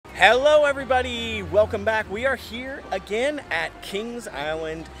Hello everybody, welcome back. We are here again at Kings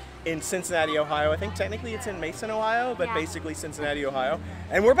Island in Cincinnati, Ohio. I think technically it's in Mason, Ohio, but basically Cincinnati, Ohio.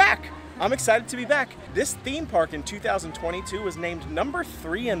 And we're back. I'm excited to be back. This theme park in 2022 was named number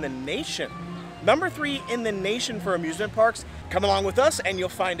 3 in the nation. Number 3 in the nation for amusement parks. Come along with us and you'll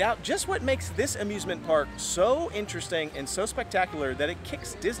find out just what makes this amusement park so interesting and so spectacular that it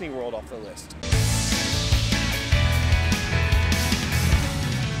kicks Disney World off the list.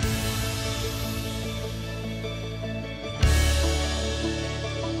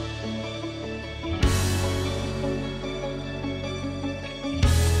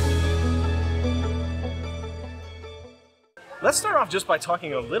 Let's start off just by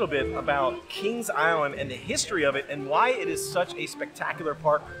talking a little bit about Kings Island and the history of it and why it is such a spectacular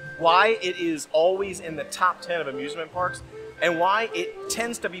park, why it is always in the top 10 of amusement parks, and why it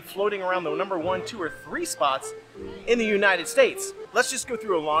tends to be floating around the number 1, 2, or 3 spots in the United States. Let's just go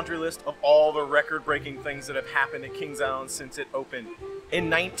through a laundry list of all the record-breaking things that have happened at Kings Island since it opened.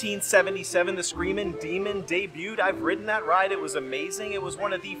 In 1977, the Screamin' Demon debuted. I've ridden that ride. It was amazing. It was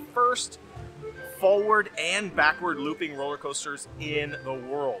one of the first forward and backward looping roller coasters in the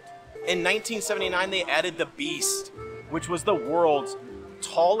world. In 1979, they added the Beast, which was the world's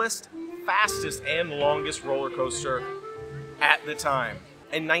tallest, fastest, and longest roller coaster at the time.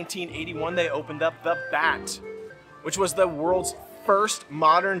 In 1981, they opened up the Bat, which was the world's first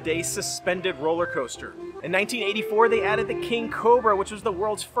modern-day suspended roller coaster. In 1984, they added the King Cobra, which was the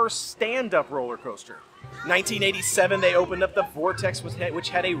world's first stand-up roller coaster. 1987, they opened up the Vortex, which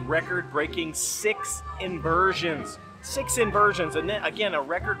had a record-breaking 6 inversions. 6 inversions, and then, again, a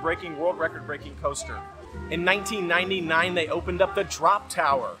record-breaking, world record-breaking coaster. In 1999, they opened up the Drop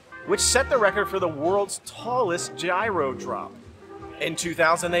Tower, which set the record for the world's tallest gyro drop. In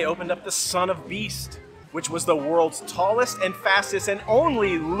 2000, they opened up the Son of Beast, which was the world's tallest and fastest and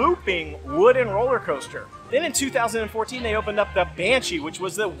only looping wooden roller coaster. Then in 2014, they opened up the Banshee, which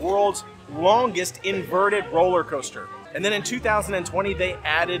was the world's longest inverted roller coaster. And then in 2020, they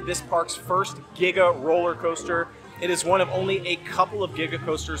added this park's first Giga roller coaster. It is one of only a couple of Giga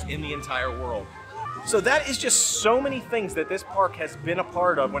coasters in the entire world. So that is just so many things that this park has been a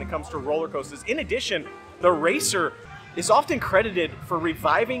part of when it comes to roller coasters. In addition, the Racer is often credited for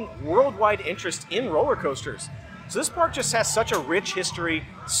reviving worldwide interest in roller coasters. So this park just has such a rich history,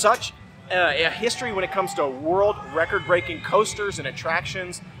 such a history when it comes to world record-breaking coasters and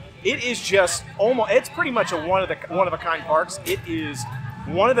attractions. It is just it's pretty much a one-of-a-kind parks. It is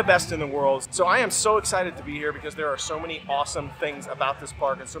one of the best in the world. So I am so excited to be here because there are so many awesome things about this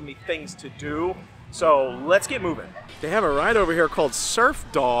park and so many things to do. So let's get moving. They have a ride over here called Surf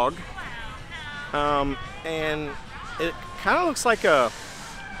Dog, and it kind of looks like a,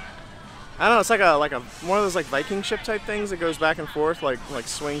 I don't know, it's like a one of those like Viking ship type things that goes back and forth, like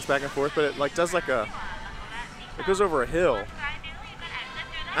swings back and forth, but it like does like it goes over a hill.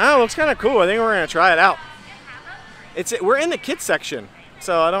 I don't know, it looks kind of cool. I think we're gonna try it out. We're in the kids section,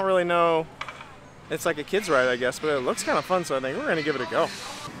 so I don't really know. It's like a kids ride, I guess, but it looks kind of fun, so I think we're gonna give it a go.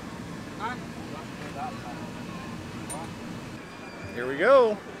 Here we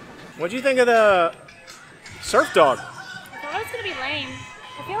go. What'd you think of the Surf Dog? I thought it was gonna be lame.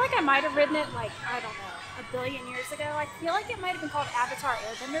 I feel like I might have ridden it like, I don't know, a billion years ago. I feel like it might have been called Avatar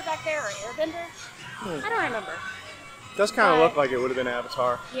Airbender back there, or Airbender. I don't remember. It does kind of look like it would have been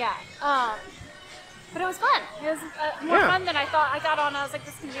Avatar. Yeah. But it was fun. It was more fun than I thought. I got on, I was like,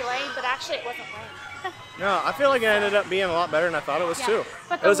 this can be lame, but actually it wasn't lame. No, I feel like it ended up being a lot better than I thought it was too.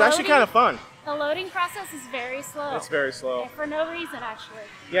 But it was actually kind of fun. The loading process is very slow. It's very slow. Yeah, for no reason, actually.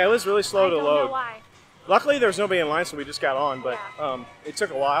 Yeah, it was really slow to load. I don't know why. Luckily, there was nobody in line, so we just got on. But it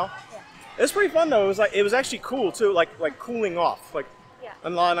took a while. Yeah. It was pretty fun though. It was actually cool too, like cooling off, like a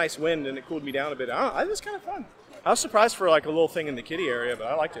lot of nice wind, and it cooled me down a bit. It was kind of fun. I was surprised for like a little thing in the kiddie area, but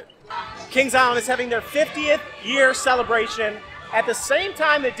I liked it. Kings Island is having their 50th year celebration at the same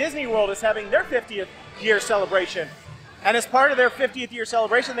time that Disney World is having their 50th year celebration. And as part of their 50th year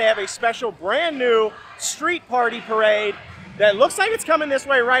celebration, they have a special brand new street party parade that looks like it's coming this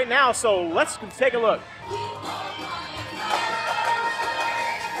way right now. So let's take a look.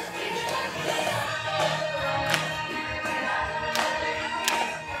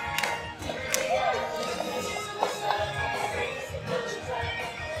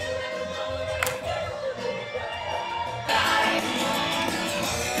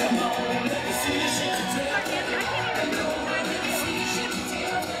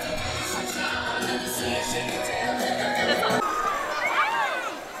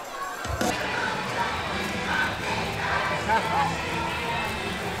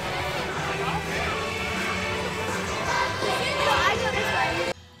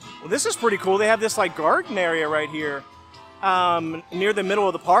 This is pretty cool. They have this like garden area right here near the middle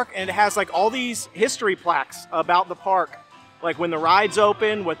of the park, and it has like all these history plaques about the park, like when the rides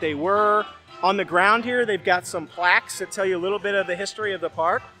opened, what they were. On the ground here, they've got some plaques that tell you a little bit of the history of the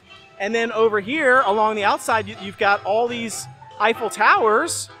park. And then over here, along the outside, you've got all these Eiffel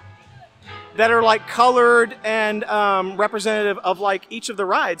Towers that are like colored and representative of like each of the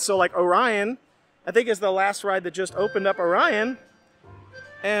rides. So like Orion, I think is the last ride that just opened up Orion.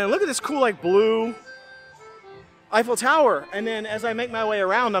 And look at this cool like blue Eiffel Tower. And then as I make my way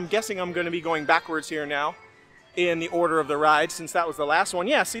around, I'm guessing I'm going to be going backwards here now in the order of the ride, since that was the last one.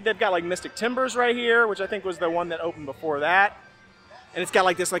 Yeah, see, they've got like Mystic Timbers right here, which I think was the one that opened before that. And it's got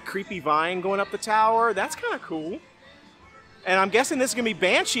like this like creepy vine going up the tower. That's kind of cool. And I'm guessing this is going to be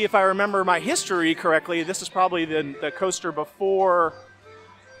Banshee, if I remember my history correctly. This is probably the coaster before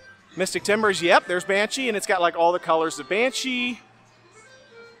Mystic Timbers. Yep, there's Banshee, and it's got like all the colors of Banshee.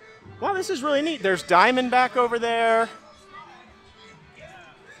 Wow, this is really neat. There's Diamondback over there.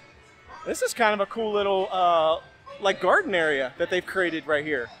 This is kind of a cool little like garden area that they've created right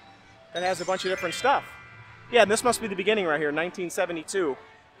here. That has a bunch of different stuff. Yeah, and this must be the beginning right here, 1972.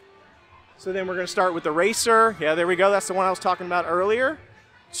 So then we're going to start with the racer. Yeah, there we go. That's the one I was talking about earlier.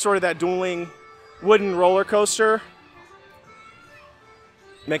 Sort of that dueling wooden roller coaster.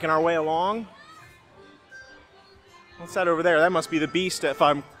 Making our way along. What's that over there? That must be the Beast if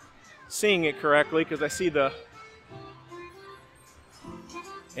I'm seeing it correctly, because I see the...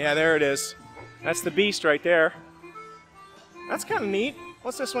 Yeah, there it is. That's the Beast right there. That's kind of neat.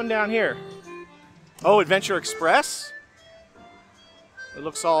 What's this one down here? Oh, Adventure Express. It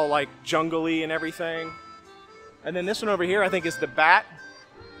looks all like jungly and everything. And then this one over here I think is the Bat,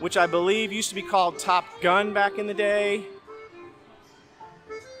 which I believe used to be called Top Gun back in the day.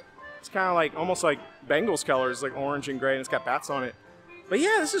 It's kind of like, almost like Bengals colors, like orange and gray, and it's got bats on it. But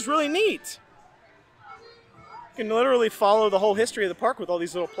yeah, this is really neat. You can literally follow the whole history of the park with all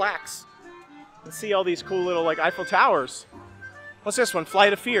these little plaques and see all these cool little like Eiffel Towers. What's this one?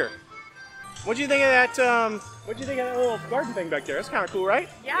 Flight of Fear. What'd you think of that? What'd you think of that little garden thing back there? That's kind of cool, right?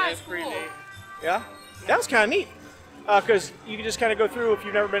 Yeah, it's pretty neat. Yeah, that was kind of neat because you can just kind of go through. If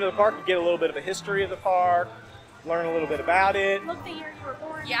you've never been to the park, you get a little bit of a history of the park, learn a little bit about it. Look, the year you were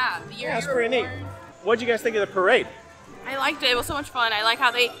born. Yeah, the year that's you were pretty born. neat. What'd you guys think of the parade? I liked it. It was so much fun. I like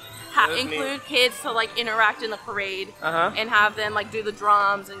how they include kids to like interact in the parade and have them like do the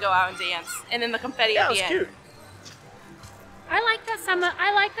drums and go out and dance, and then the confetti at the end. Cute. I like that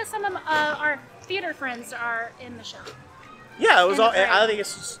some of our theater friends are in the show. Yeah, it was. I think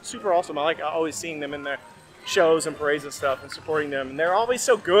it's super awesome. I like always seeing them in the shows and parades and stuff, and supporting them. And they're always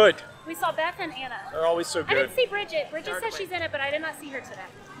so good. We saw Beth and Anna. They're always so I good. didn't see Bridget. Bridget says she's in it, but I did not see her today.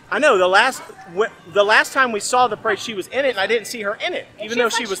 I know the last time we saw the parade, she was in it, and I didn't see her in it, even though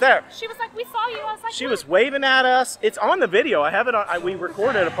she was there. She was like, "We saw you." I was like, she was waving at us. It's on the video. I have it on. We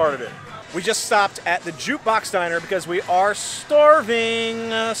recorded a part of it. We just stopped at the Jukebox Diner because we are starving.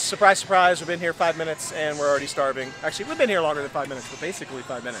 Surprise, surprise. We've been here 5 minutes and we're already starving. Actually, we've been here longer than 5 minutes, but basically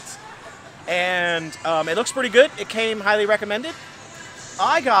 5 minutes. And it looks pretty good. It came highly recommended.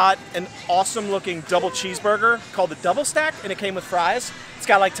 I got an awesome looking double cheeseburger called the Double Stack, and it came with fries. It's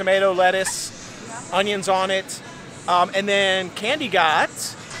got like tomato, lettuce, onions on it. And then Candy got...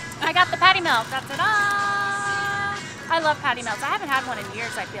 I got the patty melt. Ta-da! I love patty melts. I haven't had one in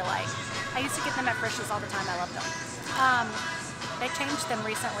years, I feel like. I used to get them at Frisch's all the time. I loved them. They changed them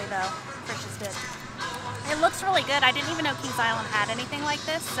recently, though. Frisch's did. It looks really good. I didn't even know Kings Island had anything like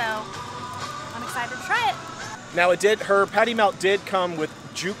this, so I'm excited to try it. Now, her patty melt did come with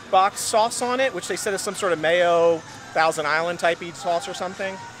jukebox sauce on it, which they said is some sort of mayo, Thousand Island type-y sauce or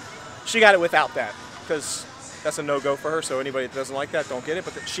something. She got it without that, because that's a no-go for her, so anybody that doesn't like that, don't get it.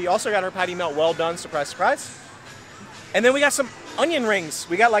 But she also got her patty melt well done, surprise, surprise. And then we got some onion rings.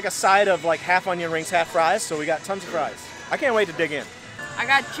 We got like a side of like half onion rings, half fries, so we got tons of fries. I can't wait to dig in. I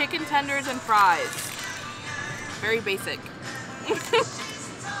got chicken tenders and fries. Very basic.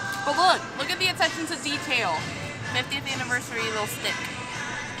 But look at the attention to detail. 50th anniversary little stick.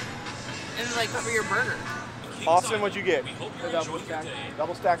 And like for your burger. Austin, what'd you get? The double stack.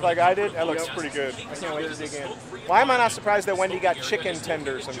 Double stack like I did? That looks pretty good. I can't wait to dig in. Why am I not surprised that Wendy got chicken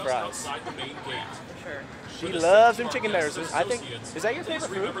tenders and fries? For sure. She loves them chicken tenders. I think, is that your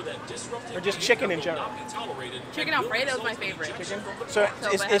favorite food? Or just chicken in general? Chicken Alfredo is my favorite. Chicken? So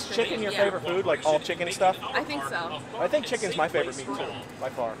is chicken your favorite food? Like all chicken stuff? I think so. I think chicken's my favorite meat too, by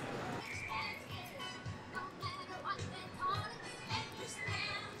far.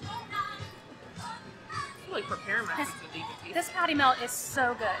 Like prepare my This patty melt is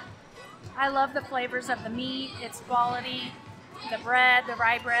so good. I love the flavors of the meat, its quality. The bread, the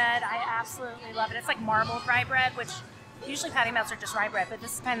rye bread, I absolutely love it. It's like marbled rye bread, which usually patty melts are just rye bread, but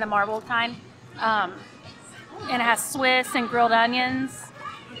this is kind of the marbled kind. And it has Swiss and grilled onions.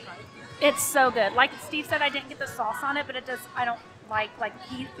 It's so good. Like Steve said, I didn't get the sauce on it, but it does. I don't like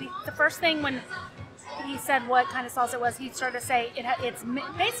the first thing when he said what kind of sauce it was, he started to say it's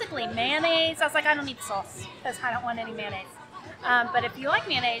basically mayonnaise. I was like, I don't need the sauce because I don't want any mayonnaise. But if you like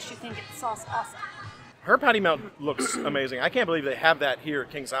mayonnaise, you can get the sauce also. Her patty melt looks amazing. I can't believe they have that here at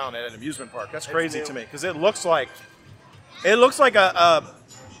Kings Island at an amusement park. That's crazy to me because it looks like a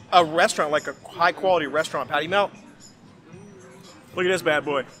restaurant, like a high quality restaurant patty melt. Look at this bad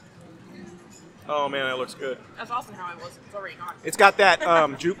boy. Oh man, that looks good. That's awesome how it was. It's already gone. It's got that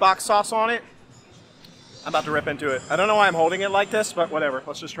jukebox sauce on it. I'm about to rip into it. I don't know why I'm holding it like this, but whatever.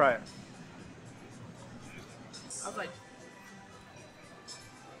 Let's just try it. I was like,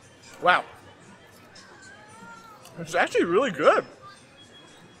 wow. It's actually really good.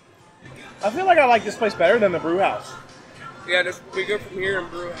 I feel like I like this place better than the brew house. Yeah, just we go from here and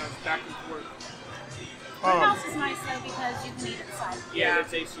brew house back and forth. The house is nice though because you can eat inside. Yeah,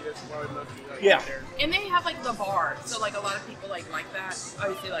 it's tasty. That's probably most people like Yeah. there. and they have like the bar, so like a lot of people like that.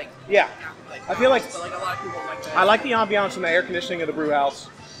 Obviously, like Yeah. I feel like but like a lot of people like that. I like the ambiance and the air conditioning of the brew house.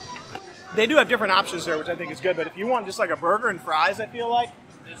 They do have different options there, which I think is good. But if you want just like a burger and fries, I feel like,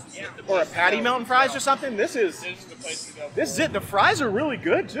 or a patty melt and fries or something, this is This is the place to go. this is it. The fries are really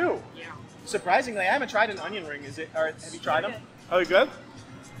good too. Yeah. Surprisingly, I haven't tried an onion ring. Have you tried them? Oh, you good?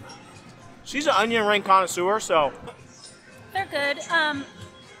 She's an onion ring connoisseur, so They're good.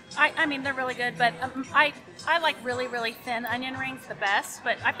 I mean, they're really good, but I like really, really thin onion rings the best,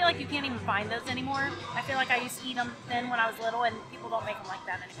 but I feel like you can't even find those anymore. I feel like I used to eat them thin when I was little, and people don't make them like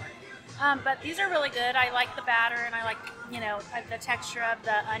that anymore. But these are really good. I like the batter, and I like, the texture of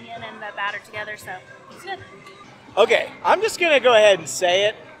the onion and the batter together, so it's good. okay. I'm just gonna go ahead and say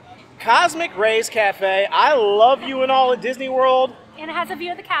it. Cosmic Rays Cafe. I love you and all at Disney World, And it has a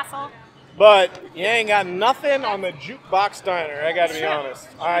view of the castle. but you ain't got nothing on the jukebox diner. I gotta be True. honest.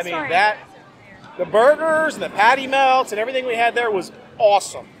 I mean Sorry. the burgers and the patty melts and everything we had there was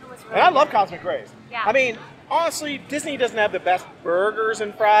awesome. It was really And I love good. Cosmic Rays. Yeah. I mean, honestly, Disney doesn't have the best burgers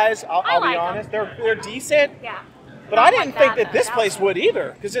and fries. I'll I be like 'em. honest. They're decent. Yeah. But Not I didn't like think that, that this though. place would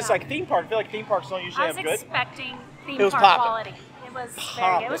either, because it's Yeah. like theme park. I feel like theme parks don't usually I was have good. expecting It theme was park poppin'. quality. It was very good.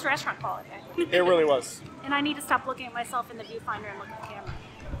 Poppin'. It was restaurant quality. It really was. And I need to stop looking at myself in the viewfinder and look at the camera.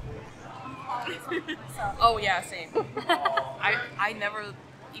 Myself. Oh yeah, same. I never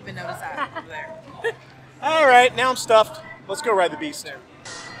even noticed that over there. All right, now I'm stuffed. Let's go ride the beast.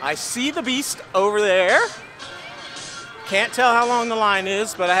 I see the beast over there. Can't tell how long the line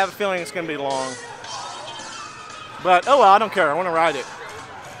is, but I have a feeling it's going to be long. But oh well, I don't care. I want to ride it.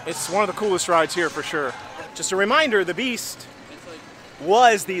 It's one of the coolest rides here for sure. Just a reminder, the beast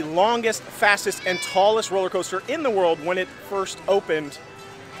was the longest, fastest, and tallest roller coaster in the world when it first opened.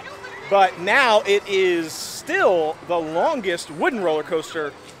 But now it is still the longest wooden roller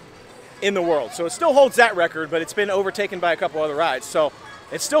coaster in the world. So it still holds that record, but it's been overtaken by a couple other rides. So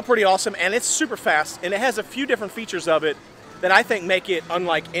it's still pretty awesome, and it's super fast, and it has a few different features of it that I think make it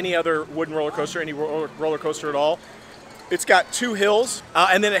unlike any other wooden roller coaster, any roller coaster at all. It's got 2 hills,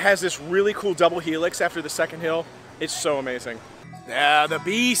 and then it has this really cool double helix after the second hill. It's so amazing. Yeah, the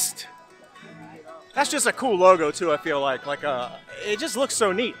beast. That's just a cool logo too, I feel like. It just looks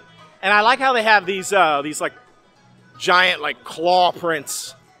so neat. And I like how they have these like giant like claw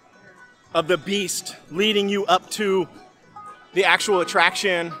prints of the beast leading you up to the actual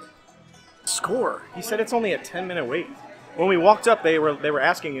attraction. Score. He said it's only a 10-minute wait. When we walked up, they were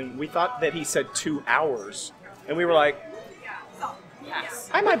asking, and we thought that he said 2 hours, and we were like, Yes.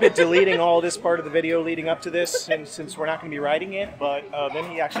 I might be deleting all this part of the video leading up to this, and since we're not going to be writing it, but then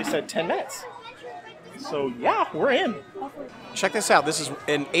he actually said 10 minutes. So yeah, we're in. Check this out. This is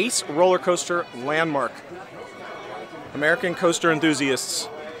an Ace roller coaster landmark. American coaster enthusiasts.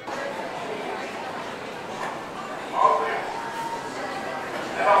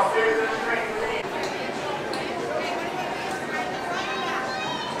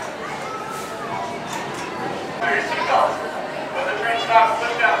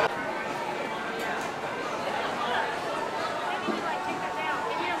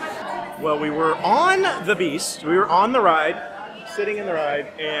 Well, we were on the beast. We were on the ride, sitting in the ride,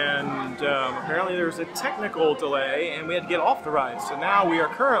 and apparently there was a technical delay, and we had to get off the ride. So now we are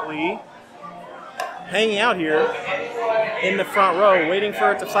currently hanging out here in the front row, waiting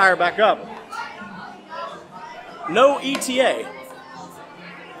for it to fire back up. No ETA.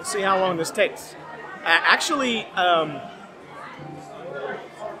 Let's see how long this takes. Actually,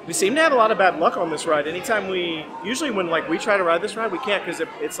 We seem to have a lot of bad luck on this ride. Anytime usually when like we try to ride this ride, we can't because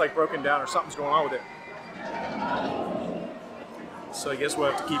it's like broken down or something's going on with it. So I guess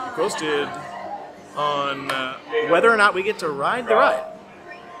we'll have to keep you posted on whether or not we get to ride the ride.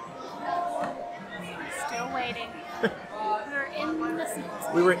 Still waiting. We're in the seats.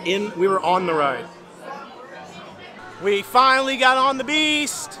 We were on the ride. We finally got on the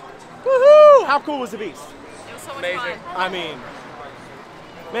Beast. Woohoo! How cool was the Beast? It was so much Amazing. fun. I mean,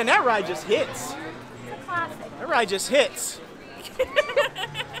 man, that ride just hits. It's a classic. That ride just hits.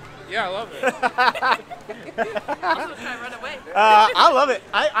 Yeah, I love it. I was gonna try to run away. I love it.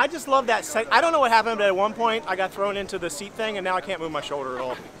 I just love that. I don't know what happened, but at one point I got thrown into the seat thing, and now I can't move my shoulder at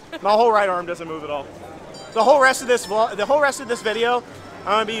all. My whole right arm doesn't move at all. The whole rest of this video, I'm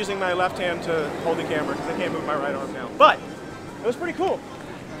gonna be using my left hand to hold the camera because I can't move my right arm now. But it was pretty cool.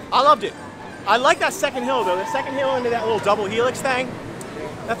 I loved it. I like that second hill though. The second hill into that little double helix thing.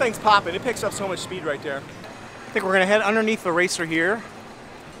 That thing's popping. It picks up so much speed right there. I think we're gonna head underneath the racer here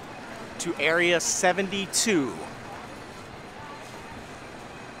to area 72.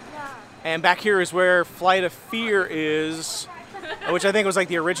 Yeah. And back here is where Flight of Fear is, which I think was like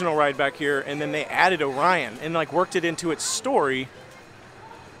the original ride back here, and then they added Orion and like worked it into its story.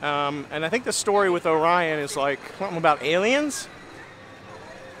 And I think the story with Orion is like something about aliens.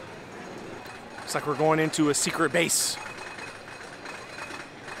 It's like we're going into a secret base.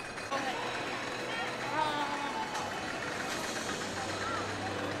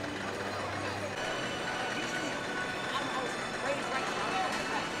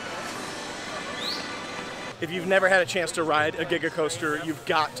 If you've never had a chance to ride a Giga Coaster, you've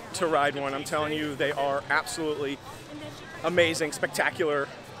got to ride one. I'm telling you, they are absolutely amazing, spectacular.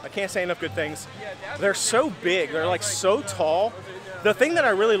 I can't say enough good things. They're so big, they're like so tall. The thing that I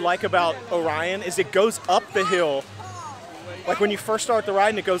really like about Orion is it goes up the hill. Like when you first start the ride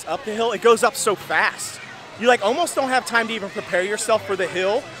and it goes up the hill, it goes up so fast. You like almost don't have time to even prepare yourself for the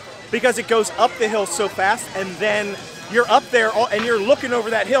hill because it goes up the hill so fast, and then you're up there and you're looking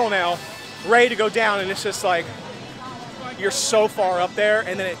over that hill now, ready to go down, and it's just like you're so far up there,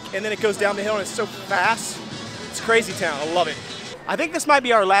 and then it goes down the hill and it's so fast. It's crazy town. I love it. I think this might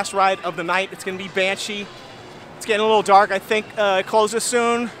be our last ride of the night. It's going to be Banshee. It's getting a little dark. I think it closes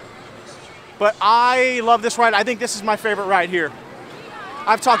soon. But I love this ride. I think this is my favorite ride here.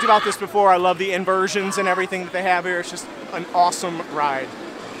 I've talked about this before. I love the inversions and everything that they have here. It's just an awesome ride.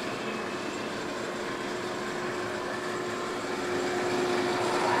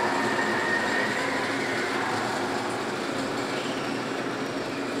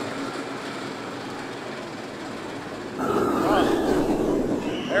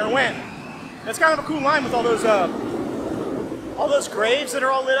 There it went. That's kind of a cool line with all those graves that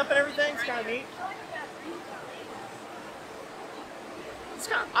are all lit up and everything. It's kind of neat. It's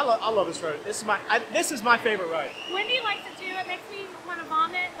kind of, I love this ride. This is my favorite ride. Wendy likes it too. It makes me want to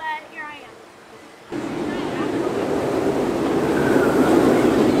vomit, but here I am.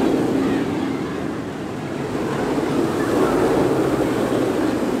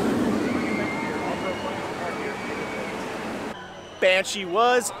 Banshee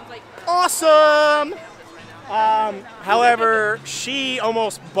was awesome. However, she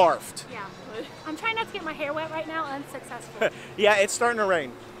almost barfed. Yeah. I'm trying not to get my hair wet right now. Unsuccessful. Yeah, it's starting to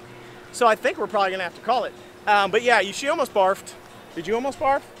rain. So I think we're probably gonna have to call it. But yeah, she almost barfed. Did you almost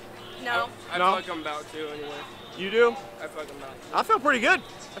barf? No. I feel like I'm about to anyway. You do? I feel like I'm about to. I feel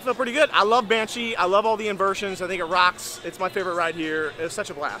pretty good. I love Banshee. I love all the inversions. I think it rocks. It's my favorite ride here. It's such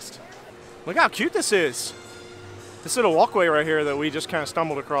a blast. Look how cute this is. This little walkway right here that we just kind of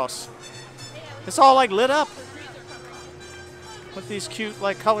stumbled across. It's all like lit up with these cute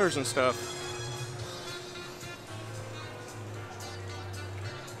like colors and stuff.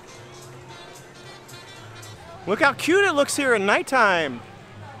 Look how cute it looks here at nighttime.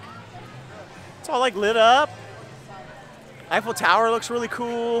 It's all like lit up. Eiffel Tower looks really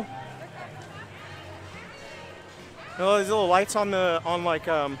cool. Oh, these little lights on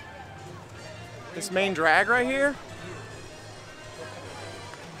this main drag right here.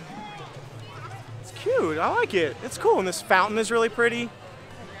 It's cute. I like it. It's cool. And this fountain is really pretty.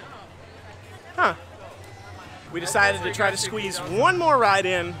 Huh. We decided to try to squeeze one more ride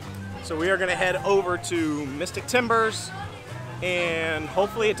in. So we are going to head over to Mystic Timbers. And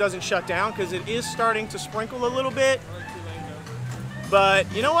hopefully it doesn't shut down because it is starting to sprinkle a little bit.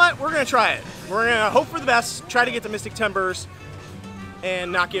 But you know what? We're going to try it. We're going to hope for the best. Try to get to Mystic Timbers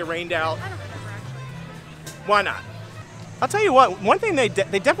and not get rained out. Why not? I'll tell you what, one thing they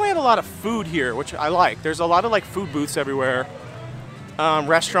definitely have a lot of food here, which I like. There's a lot of like food booths everywhere.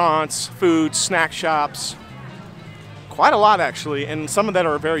 Restaurants, food, snack shops. Quite a lot, actually, and some of that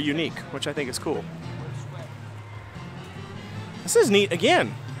are very unique, which I think is cool. This is neat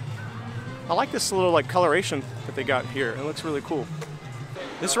again. I like this little like coloration that they got here. It looks really cool.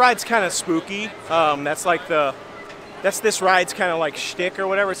 This ride's kind of spooky. That's this ride's kind of like shtick or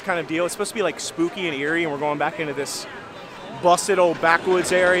whatever. It's kind of deal. It's supposed to be like spooky and eerie, and we're going back into this busted old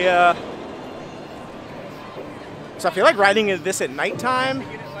backwoods area. So I feel like riding this at nighttime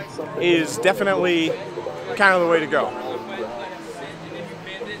is definitely kind of the way to go.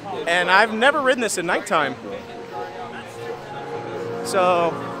 And I've never ridden this at nighttime.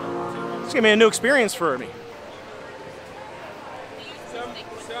 So it's gonna be a new experience for me.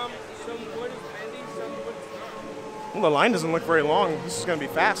 Well, the line doesn't look very long. This is gonna be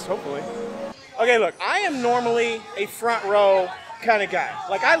fast, hopefully. Okay, look, I am normally a front row kind of guy.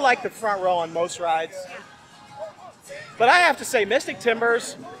 Like, I like the front row on most rides. But I have to say, Mystic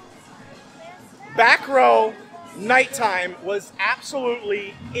Timbers, back row, nighttime was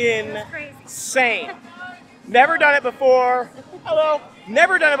absolutely insane. Never done it before. Hello.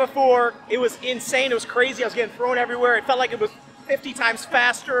 Never done it before. It was insane. It was crazy. I was getting thrown everywhere. It felt like it was 50 times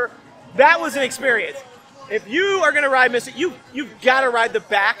faster. That was an experience. If you are going to ride Mystic, you've got to ride the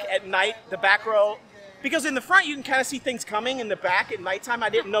back at night, the back row. Because in the front, you can kind of see things coming. In the back at nighttime, I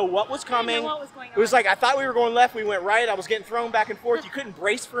didn't know what was coming. I didn't know what was going on. It was like, I thought we were going left, we went right. I was getting thrown back and forth. You couldn't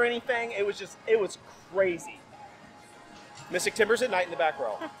brace for anything. It was crazy. Mystic Timbers at night in the back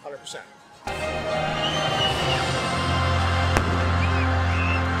row, 100%.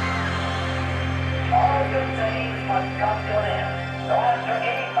 All good things must come to an end. So after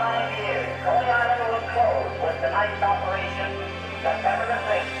 85 years, Orion will close with tonight's operation, September the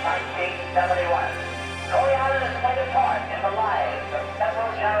 6th, 1971. Orion has played a part in the lives of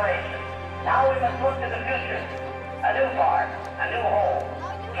several generations. Now we must look to the future. A new park, a new home,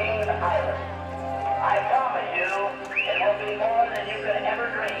 Kings Island. I promise you, it will be more than you could ever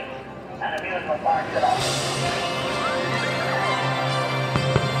dream. An amusement park at all.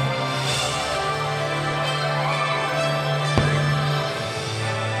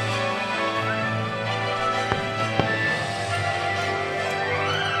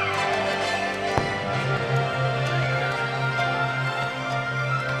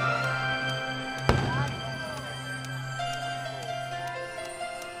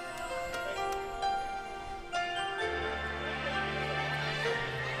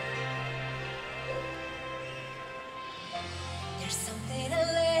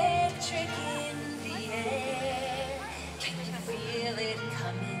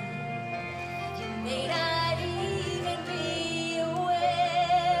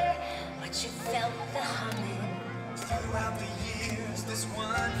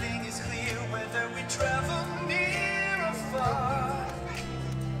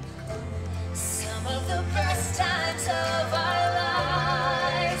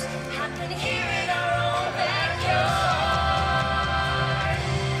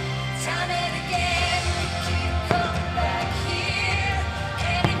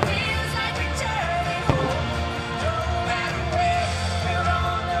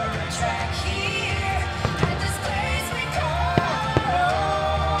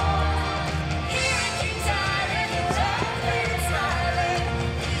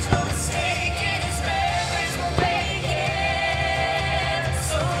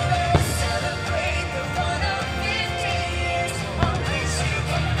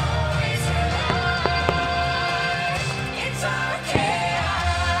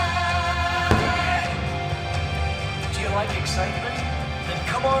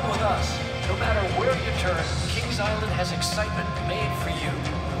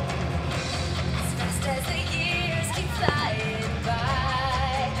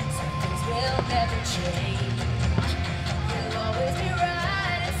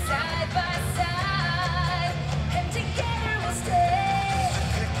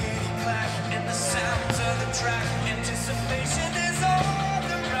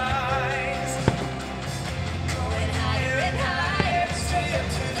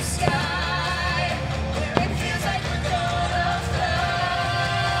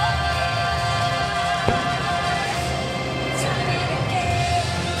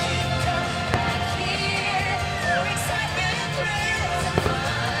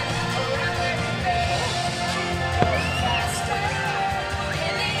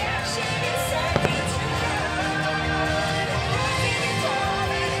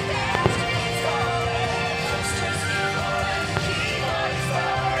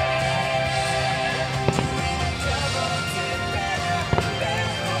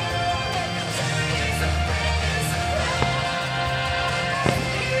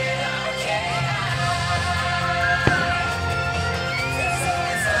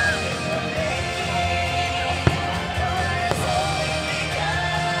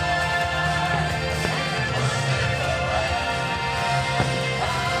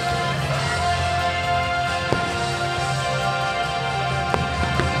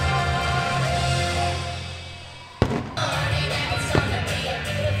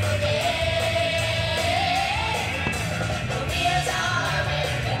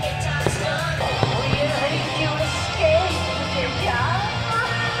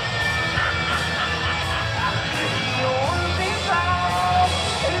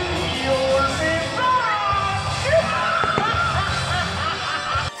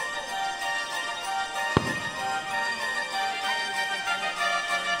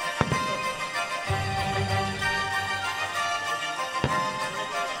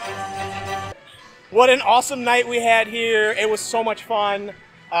 What an awesome night we had here. It was so much fun.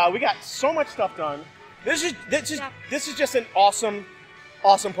 We got so much stuff done. This is just an awesome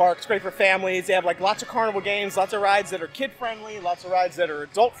park. It's great for families. They have like lots of carnival games, lots of rides that are kid friendly, lots of rides that are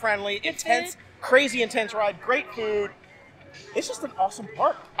adult friendly, intense, crazy intense ride, great food. It's just an awesome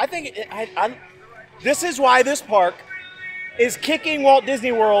park. I think this is why this park is kicking Walt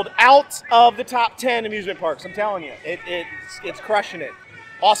Disney World out of the top 10 amusement parks. I'm telling you, it's crushing it.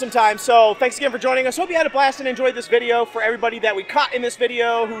 Awesome time. So thanks again for joining us. Hope you had a blast and enjoyed this video. For everybody that we caught in this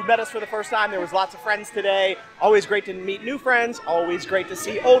video who met us for the first time, there was lots of friends today. Always great to meet new friends. Always great to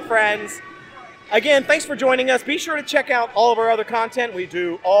see old friends. Again, thanks for joining us. Be sure to check out all of our other content. We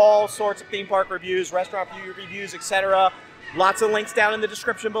do all sorts of theme park reviews, restaurant reviews, etc. Lots of links down in the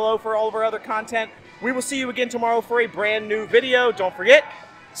description below for all of our other content. We will see you again tomorrow for a brand new video. Don't forget,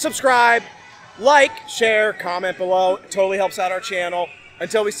 subscribe, like, share, comment below. It totally helps out our channel.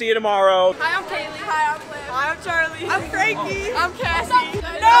 Until we see you tomorrow. Hi, I'm Kaylee. Hi, I'm Liv. Hi, I'm Charlie. I'm Frankie. I'm Cassie.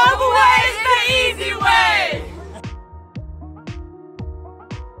 No, the way is the easy way.